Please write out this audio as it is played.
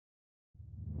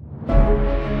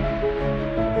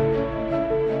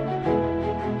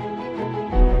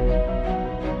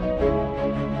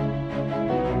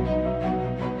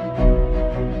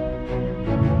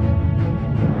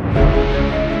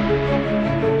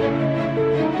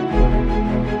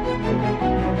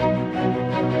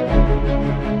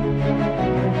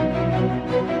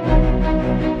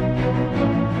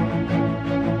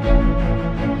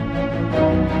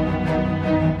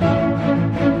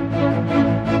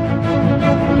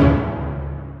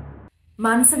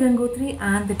Manasa Gangotri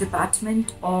and the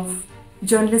Department of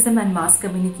Journalism and Mass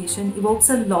Communication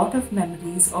evokes a lot of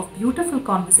memories of beautiful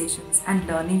conversations and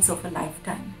learnings of a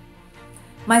lifetime.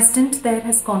 My stint there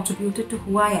has contributed to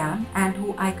who I am and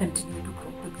who I continue to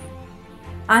grow to be.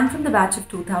 I'm from the batch of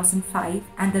 2005,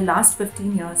 and the last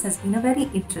 15 years has been a very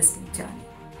interesting journey.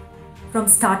 From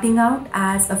starting out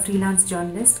as a freelance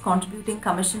journalist, contributing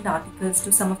commissioned articles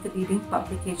to some of the leading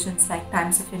publications like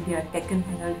Times of India, Deccan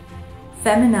Herald,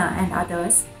 Femina and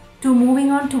others, to moving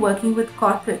on to working with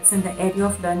corporates in the area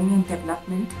of learning and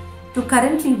development, to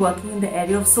currently working in the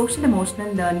area of social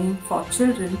emotional learning for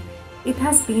children, it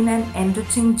has been an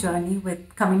enriching journey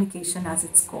with communication as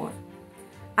its core.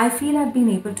 I feel I've been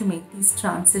able to make these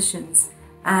transitions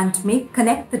and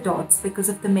connect the dots because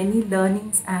of the many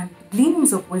learnings and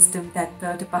gleanings of wisdom that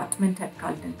the department had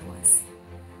culled into us.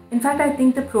 In fact, I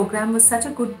think the program was such a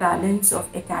good balance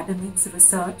of academics,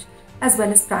 research, as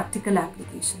well as practical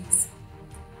applications.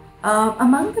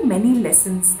 Among the many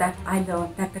lessons that I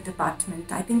learned at the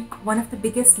department, I think one of the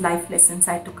biggest life lessons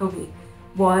I took away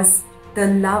was the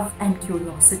love and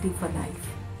curiosity for life.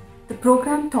 The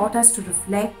program taught us to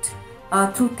reflect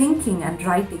through thinking and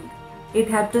writing. It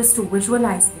helped us to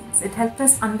visualize things. It helped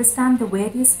us understand the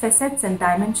various facets and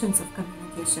dimensions of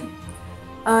communication.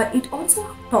 It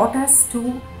also taught us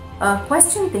to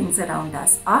question things around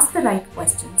us, ask the right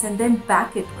questions, and then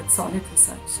back it with solid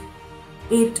research.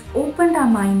 It opened our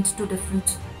mind to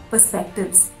different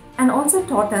perspectives and also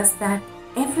taught us that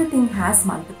everything has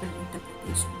multiple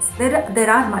interpretations. There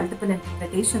are multiple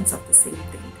interpretations of the same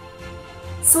thing.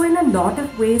 So in a lot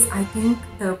of ways, I think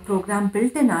the program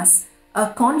built in us a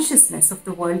consciousness of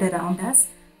the world around us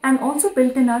and also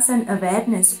built in us an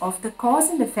awareness of the cause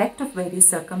and effect of various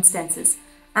circumstances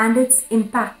and its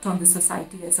impact on the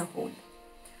society as a whole.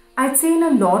 I'd say in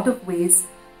a lot of ways,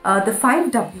 the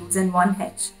 5 W's and 1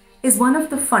 H is one of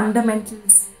the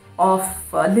fundamentals of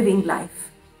living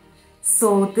life.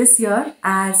 So this year,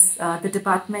 as the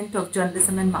Department of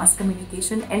Journalism and Mass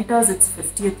Communication enters its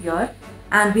 50th year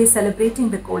and we are celebrating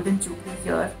the Golden Jubilee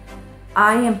year,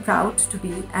 I am proud to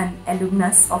be an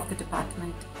alumnus of the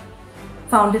department.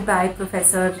 Founded by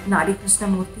Professor Nadi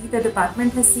Krishnamurthy, the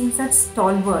department has seen such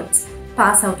stalwarts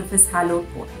pass out of his hallowed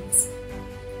portals.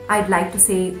 I'd like to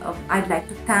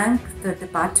thank the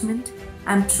department.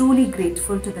 I'm truly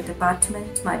grateful to the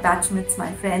department, my batchmates,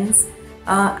 my friends,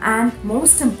 and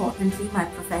most importantly, my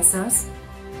professors,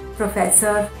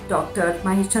 Professor Dr.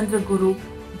 Maheshchandra Guru,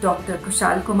 Dr.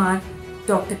 Kushal Kumar,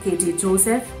 Dr. K.J.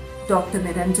 Joseph, Dr.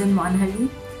 Niranjan Manhalli,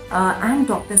 and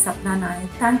Dr. Sapna Nayak.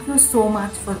 Thank you so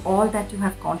much for all that you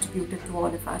have contributed to all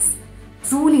of us.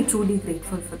 Truly, truly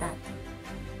grateful for that.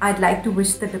 I'd like to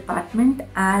wish the department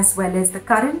as well as the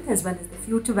current as well as the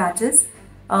future batches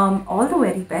all the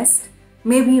very best.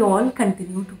 May we all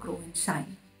continue to grow and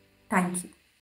shine. Thank you.